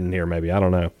Moorhead in here, maybe. I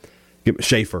don't know.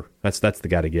 Schaefer. That's the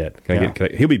guy to get. Yeah.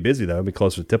 He'll be busy though. He'll be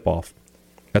closer to tip off.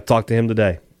 I talked to him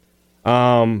today.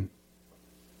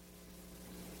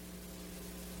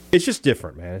 It's just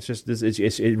different, man.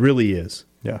 It really is.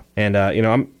 Yeah. And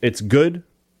it's good.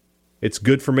 It's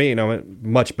good for me. I'm in a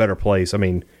much better place. I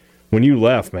mean, when you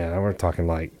left, man, we're talking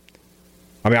like,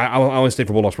 I only stayed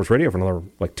for Bulldog Sports Radio for another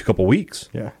like couple weeks.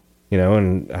 Yeah.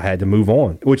 And I had to move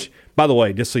on. Which, by the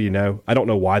way, just so you know, I don't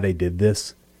know why they did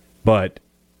this, but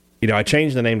I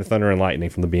changed the name to Thunder and Lightning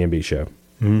from the B&B show.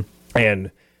 Mm-hmm.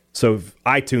 And so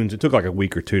iTunes, it took like a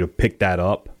week or two to pick that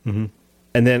up. Mm-hmm.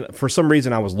 And then for some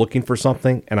reason I was looking for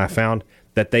something, and I found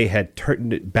that they had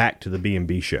turned it back to the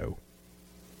B&B show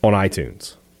on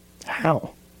iTunes.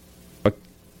 How?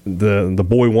 The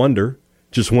Boy Wonder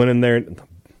just went in there.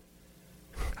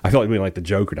 I felt like being like the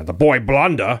Joker now. The Boy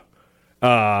Blunder.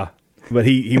 But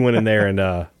he went in there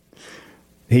and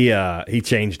he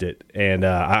changed it. And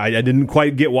I didn't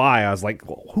quite get why. I was like,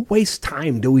 well, who wastes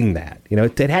time doing that?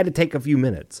 It had to take a few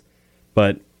minutes.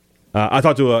 But I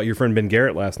talked to your friend Ben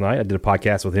Garrett last night. I did a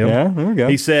podcast with him. Yeah, there we go.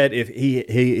 He said if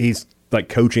he's like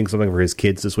coaching something for his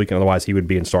kids this weekend, otherwise he would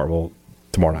be in Starkville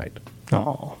tomorrow night.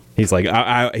 Oh, he's like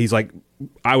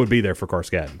I would be there for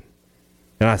Carskadden.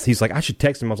 And he's like, I should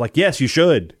text him. I was like, yes, you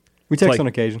should. We text on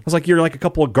occasion. I was like, you're like a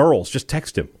couple of girls. Just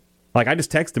text him. Like I just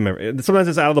text him. Sometimes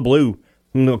it's out of the blue.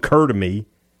 It'll occur to me.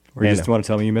 Or you just want to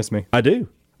tell me you miss me. I do.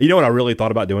 You know what I really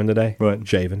thought about doing today? What?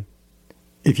 Shaving.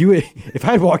 If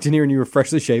I had walked in here and you were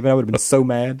freshly shaven, I would have been so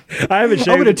mad. I haven't shaved.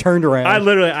 I would have turned around.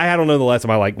 I don't know the last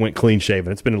time I went clean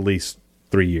shaven. It's been at least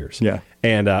 3 years. Yeah.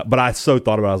 And but I so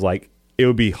thought about it. I was like, it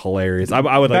would be hilarious. I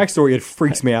would backstory. It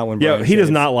freaks me out when Brian he does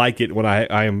shaves. not like it when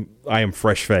I am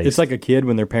fresh faced. It's like a kid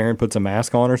when their parent puts a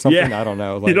mask on or something. Yeah. I don't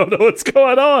know. You don't know what's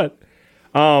going on.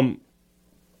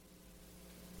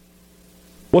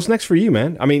 What's next for you,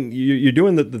 man? I mean, you're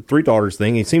doing the Three Daughters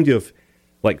thing. You seem to have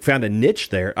found a niche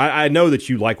there. I know that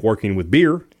you like working with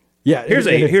beer. Yeah. Here's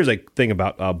a thing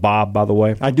about Bob, by the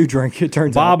way. I do drink. It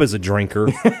turns out Bob is a drinker.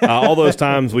 All those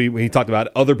times we talked about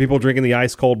other people drinking the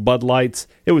ice cold Bud Lights,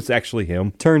 it was actually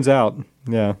him. Turns out,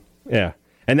 yeah. Yeah.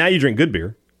 And now you drink good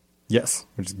beer. Yes,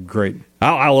 which is great.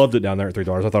 I loved it down there at $3.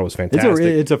 I thought it was fantastic.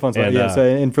 It's a fun spot.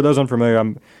 And for those unfamiliar,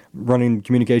 I'm running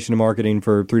communication and marketing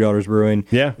for $3 Brewing.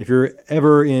 Yeah. If you're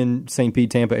ever in St.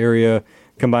 Pete, Tampa area,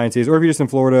 come by and see us. Or if you're just in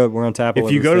Florida, we're on tap.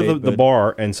 If you go to the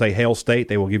bar and say Hail State,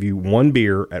 they will give you one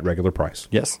beer at regular price.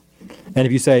 Yes. And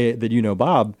if you say that you know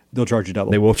Bob, they'll charge you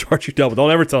double. They will charge you double.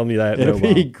 Don't ever tell me that. It'll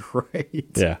be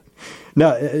great. Yeah.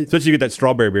 No, especially you get that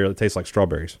strawberry beer that tastes like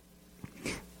strawberries.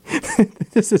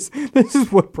 This is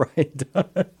what Brian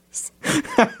does.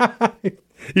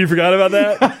 You forgot about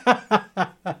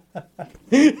that?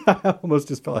 I almost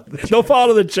just fell out of the chair. Don't fall out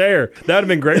of the chair. That would have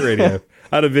been great radio.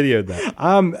 I'd have videoed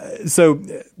that. So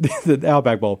the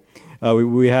Outback Bowl,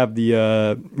 we have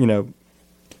the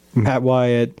Matt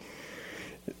Wyatt,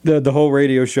 the whole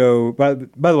radio show. By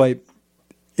the way,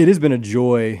 it has been a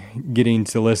joy getting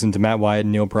to listen to Matt Wyatt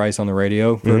and Neil Price on the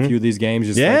radio for a few of these games.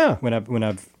 Just like when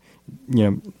I've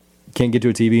can't get to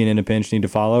a TV and in a pinch need to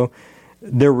follow,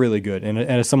 they're really good. And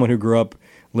as someone who grew up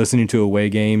listening to away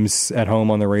games at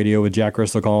home on the radio with Jack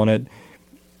Crystal calling it,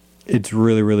 it's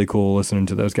really, really cool listening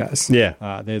to those guys.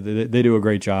 Yeah. They do a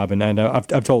great job, and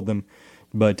I've told them,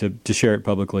 but to share it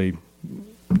publicly,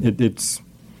 it's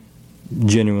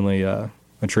genuinely a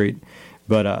treat.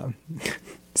 But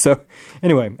so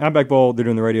anyway, Outback Bowl, they're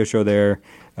doing the radio show there,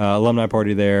 alumni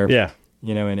party there. Yeah.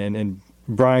 And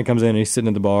Brian comes in and he's sitting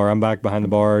at the bar. I'm back behind the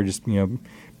bar, just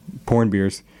pouring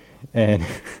beers, and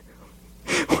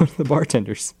one of the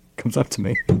bartenders comes up to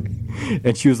me,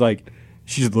 and she just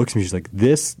looks at me. She's like,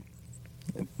 "This,"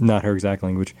 not her exact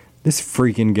language, "this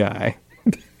freaking guy."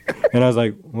 And I was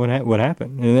like, "What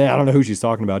happened?" And I don't know who she's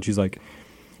talking about. She's like,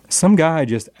 "Some guy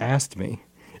just asked me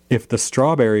if the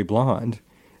strawberry blonde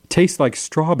tastes like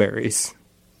strawberries."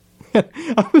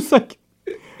 I was like,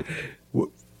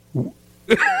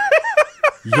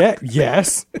 "Yeah,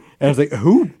 yes." And I was like,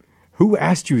 "Who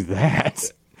asked you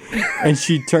that?" And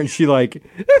she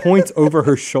points over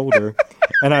her shoulder,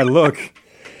 and I look,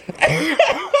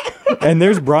 and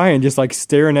there's Brian just like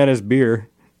staring at his beer.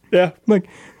 Yeah. I'm like,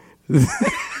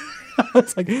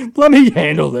 it's like, let me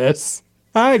handle this.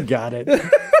 I got it. I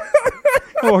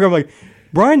walk up, I'm like,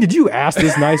 Brian, did you ask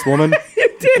this nice woman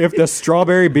if the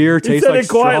strawberry beer tastes like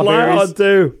strawberries? Loud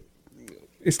too.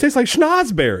 It tastes like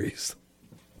schnozberries.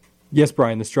 Yes,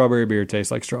 Brian, the strawberry beer tastes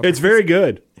like strawberries. It's very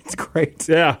good. It's great.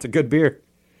 Yeah. It's a good beer.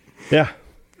 Yeah.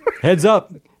 Heads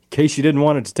up, in case you didn't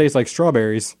want it to taste like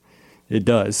strawberries, it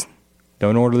does.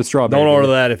 Don't order the strawberry. Don't order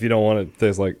that if you don't want it to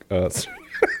taste like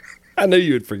I knew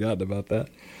you had forgotten about that.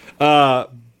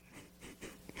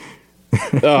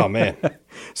 Oh man,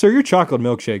 So your chocolate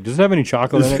milkshake, does it have any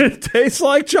chocolate does in it? it taste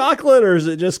like chocolate, or is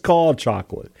it just called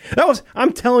chocolate?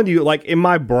 I'm telling you, like in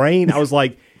my brain, I was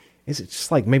like, is it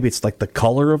just like maybe it's like the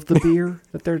color of the beer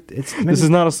that they're? This is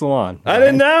not a salon. I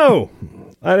didn't know.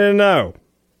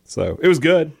 So it was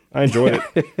good. I enjoyed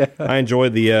it. I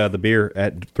enjoyed the beer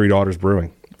at Three Daughters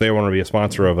Brewing. If they want to be a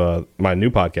sponsor of my new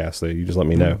podcast, so you just let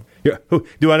me know. Yeah.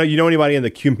 Do I know you know anybody in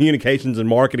the communications and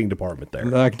marketing department there?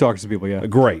 I can talk to some people, yeah.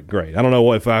 Great. I don't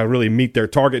know if I really meet their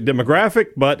target demographic,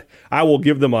 but I will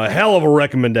give them a hell of a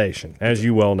recommendation, as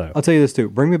you well know. I'll tell you this too.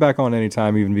 Bring me back on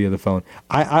anytime, even via the phone.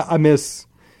 I miss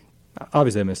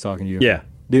talking to you. Yeah.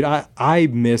 Dude, I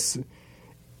miss,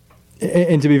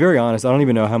 and to be very honest, I don't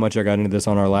even know how much I got into this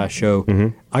on our last show.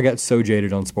 Mm-hmm. I got so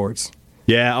jaded on sports.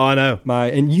 Yeah, I know.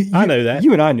 I know that.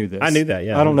 You and I knew this. I knew that,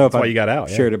 yeah. I don't know That's if why I you got out,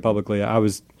 yeah. shared it publicly.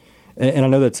 And I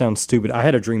know that sounds stupid. I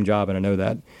had a dream job, and I know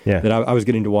that. Yeah. That I was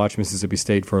getting to watch Mississippi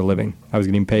State for a living. I was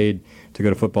getting paid to go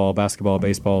to football, basketball,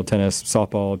 baseball, tennis,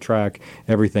 softball, track,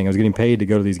 everything. I was getting paid to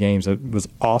go to these games. It was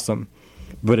awesome.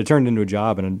 But it turned into a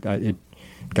job, and it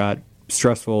got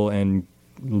stressful and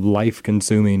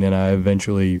life-consuming, and I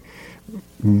eventually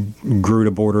grew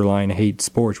to borderline hate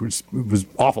sports, which was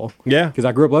awful. Yeah. Because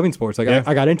I grew up loving sports. Like Yeah.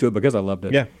 I got into it because I loved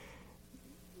it. Yeah.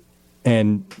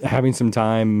 And having some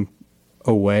time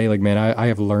away, like, man, I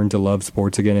have learned to love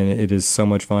sports again, and it is so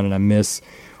much fun, and I miss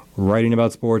writing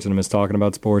about sports, and I miss talking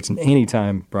about sports. And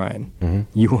anytime, Brian,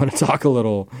 you want to talk a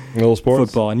little sports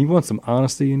football, and you want some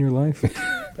honesty in your life,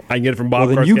 I can get it from Bob.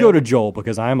 well, then you Cartel. go to Joel,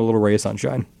 because I am a little ray of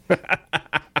sunshine.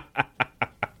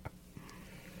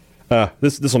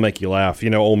 This will make you laugh. You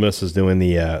know, Ole Miss is doing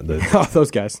the Oh, those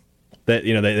guys. that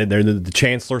you know they're the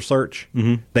chancellor search.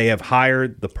 Mm-hmm. They have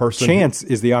hired the person. Chance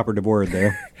is the operative word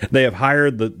there. They have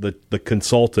hired the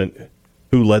consultant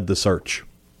who led the search.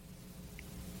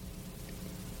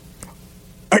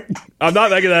 I'm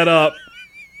not making that up.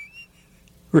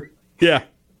 Yeah.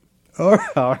 All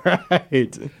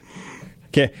right.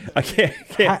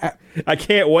 I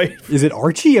can't wait. Is it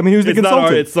Archie? I mean, who's the It's not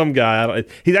consultant? it's some guy.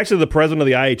 He's actually the president of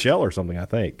the IHL or something, I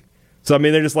think. So I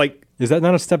mean, they're just like, Is that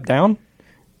not a step down?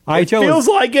 it feels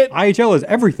like it. IHL is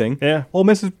everything. Yeah. Ole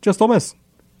Miss is just Ole Miss.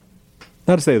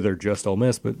 Not to say that they're just Ole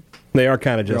Miss, but They are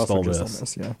kind of they're just also Ole Miss. just Ole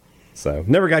Miss. Yeah. So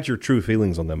never got your true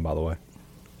feelings on them, by the way.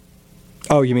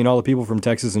 Oh, you mean all the people from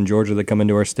Texas and Georgia that come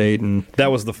into our state and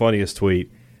That was the funniest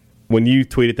tweet. When you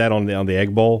tweeted that on the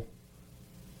Egg Bowl,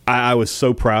 I was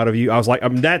so proud of you. I was like,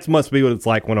 that must be what it's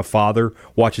like when a father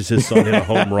watches his son hit a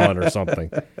home run or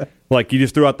something. Like you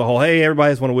just threw out the whole, hey,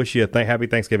 everybody just want to wish you a happy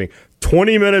Thanksgiving.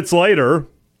 20 minutes later,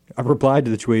 I replied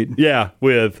to the tweet. yeah,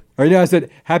 with, Or I said,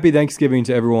 Happy Thanksgiving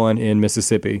to everyone in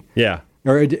Mississippi. yeah.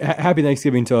 Or Happy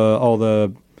Thanksgiving to all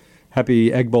the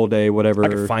Happy Egg Bowl Day, whatever. I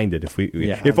could find it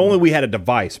Yeah, if only we had a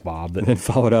device, Bob. That, And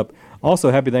followed up.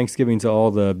 Also, Happy Thanksgiving to all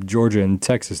the Georgia and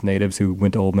Texas natives who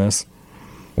went to Ole Miss.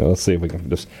 well, let's see if we can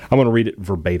just. I'm going to read it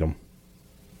verbatim.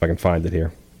 If I can find it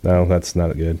here. No, that's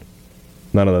not good.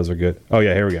 None of those are good. Oh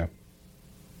yeah, here we go.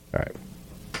 All right.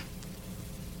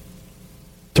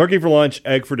 Turkey for lunch,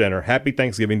 egg for dinner. Happy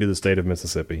Thanksgiving to the state of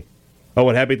Mississippi. Oh,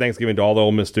 and happy Thanksgiving to all the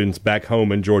Ole Miss students back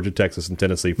home in Georgia, Texas, and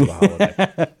Tennessee for the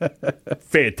holiday.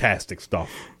 Fantastic stuff.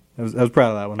 I was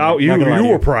proud of that one. Oh, Not gonna lie to you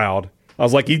were proud. I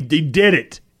was like, he did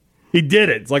it. He did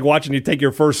it. It's like watching you take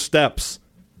your first steps.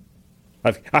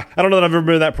 I don't know that I've ever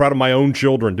been that proud of my own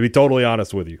children, to be totally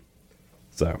honest with you.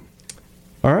 So,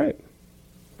 all right.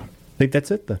 I think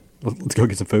that's it then. Let's go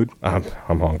get some food. I'm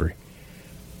hungry.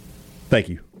 Thank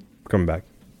you for coming back.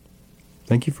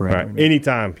 Thank you for All having right. me.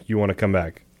 Anytime you want to come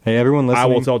back, Hey, everyone listening. I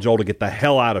will tell Joel to get the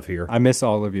hell out of here. I miss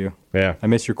all of you. Yeah. I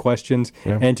miss your questions.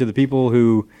 Yeah. And to the people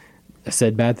who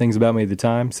said bad things about me at the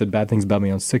time, said bad things about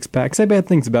me on Six Pack, say bad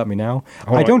things about me now.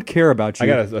 Hold I on. don't care about you. I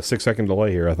got a 6-second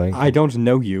delay here, I think. I don't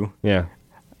know you. Yeah.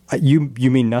 You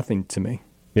mean nothing to me.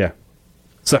 Yeah.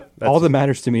 So All that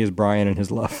matters to me is Brian and his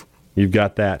love. you've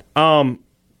got that.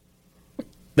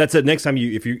 That's it. Next time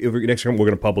next time we're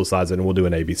going to publicize it and we'll do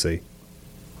an ABC.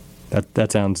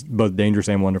 That sounds both dangerous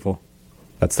and wonderful.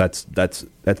 That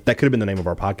could have been the name of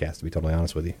our podcast, to be totally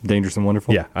honest with you. Dangerous and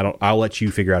wonderful. Yeah, I'll let you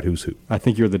figure out who's who. I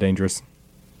think you're the dangerous.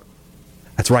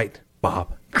 That's right,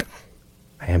 Bob.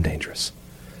 I am dangerous.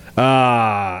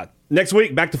 Next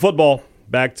week, back to football.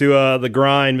 Back to the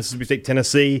grind, Mississippi State,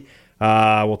 Tennessee.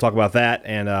 We'll talk about that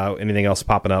and anything else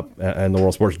popping up in the world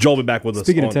of sports. Joel will be back with us.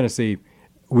 Speaking of Tennessee,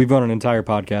 we've run an entire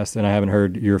podcast and I haven't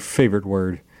heard your favorite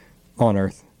word on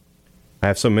earth. I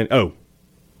have so many. Oh,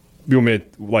 you want me to,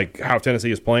 like, how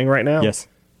Tennessee is playing right now? Yes.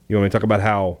 You want me to talk about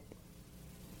how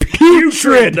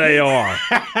putrid they are?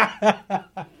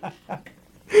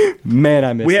 Man,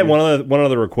 I miss We had you. one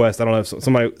other request. I don't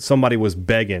know if somebody was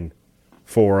begging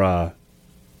for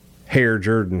Hare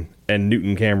Jordan and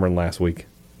Newton Cameron last week?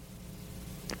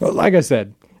 Well, like I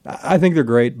said, I think they're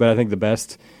great, but I think the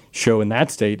best show in that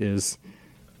state is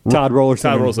Todd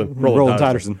Rollerson. Roland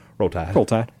Tiderson. Roll Tide. Roll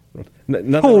Tide.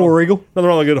 Whole Eagle. Nothing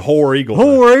wrong with a good Whole Eagle.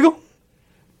 Whole Eagle.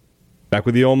 Back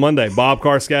with you on Monday. Bob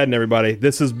Carskadden, everybody.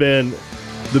 This has been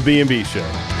the B&B Show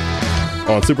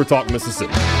on Super Talk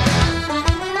Mississippi.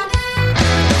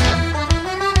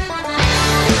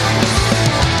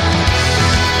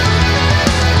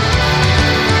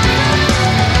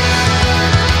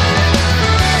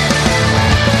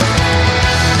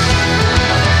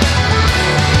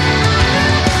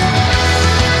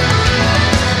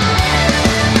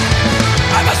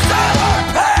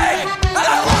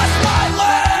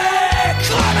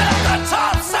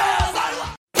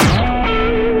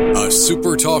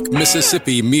 Super Talk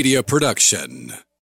Mississippi Media Production.